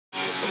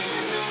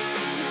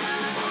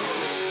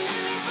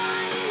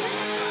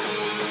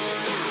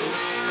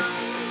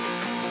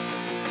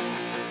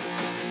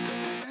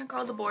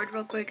call the board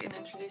real quick and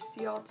introduce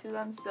you all to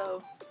them.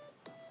 So,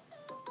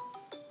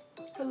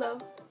 hello.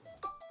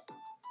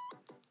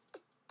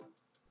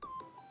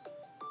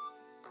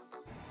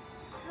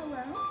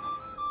 Hello.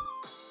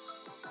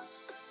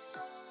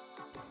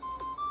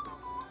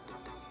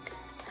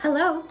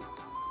 Hello.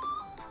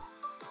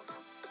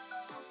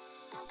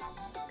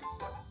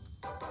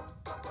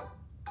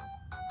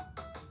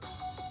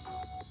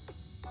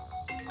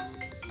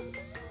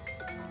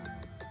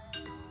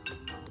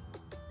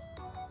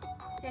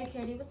 Hey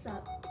Katie, what's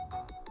up?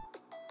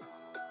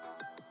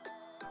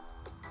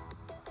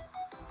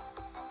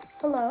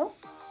 Hello?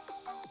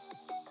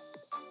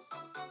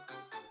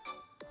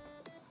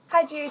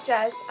 Hi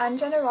GHS, I'm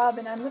Jenna Robb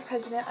and I'm the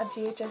president of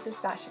GHS's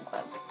Fashion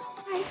Club.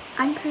 Hi,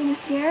 I'm Karina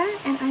Sierra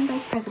and I'm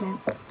vice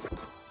president.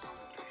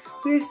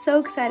 We are so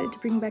excited to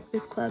bring back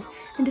this club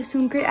and do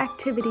some great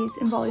activities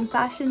involving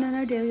fashion in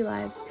our daily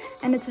lives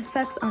and its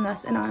effects on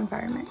us and our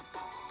environment.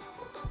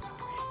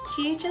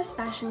 GHS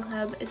Fashion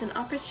Club is an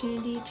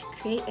opportunity to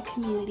create a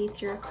community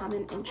through our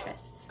common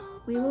interests.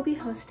 We will be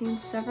hosting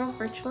several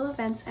virtual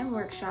events and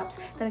workshops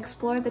that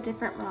explore the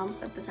different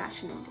realms of the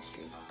fashion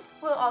industry.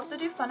 We'll also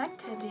do fun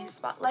activities,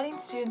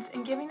 spotlighting students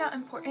and giving out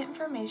important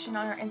information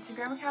on our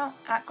Instagram account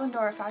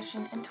 @Glendora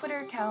Fashion and Twitter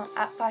account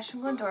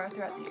 @FashionGlendora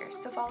throughout the year,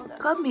 so follow those.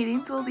 Club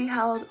meetings will be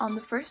held on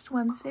the first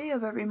Wednesday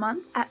of every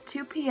month at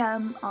 2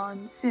 p.m.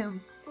 on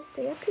Zoom. To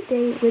stay up to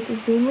date with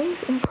Zoom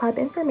links and club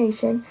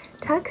information,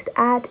 text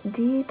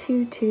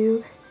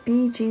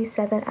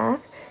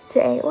 @D22BG7F to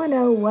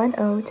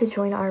 81010 to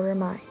join our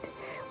Remind.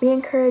 We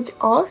encourage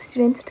all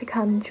students to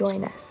come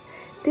join us.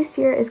 This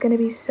year is going to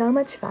be so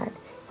much fun,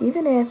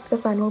 even if the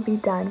fun will be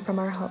done from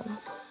our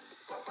homes.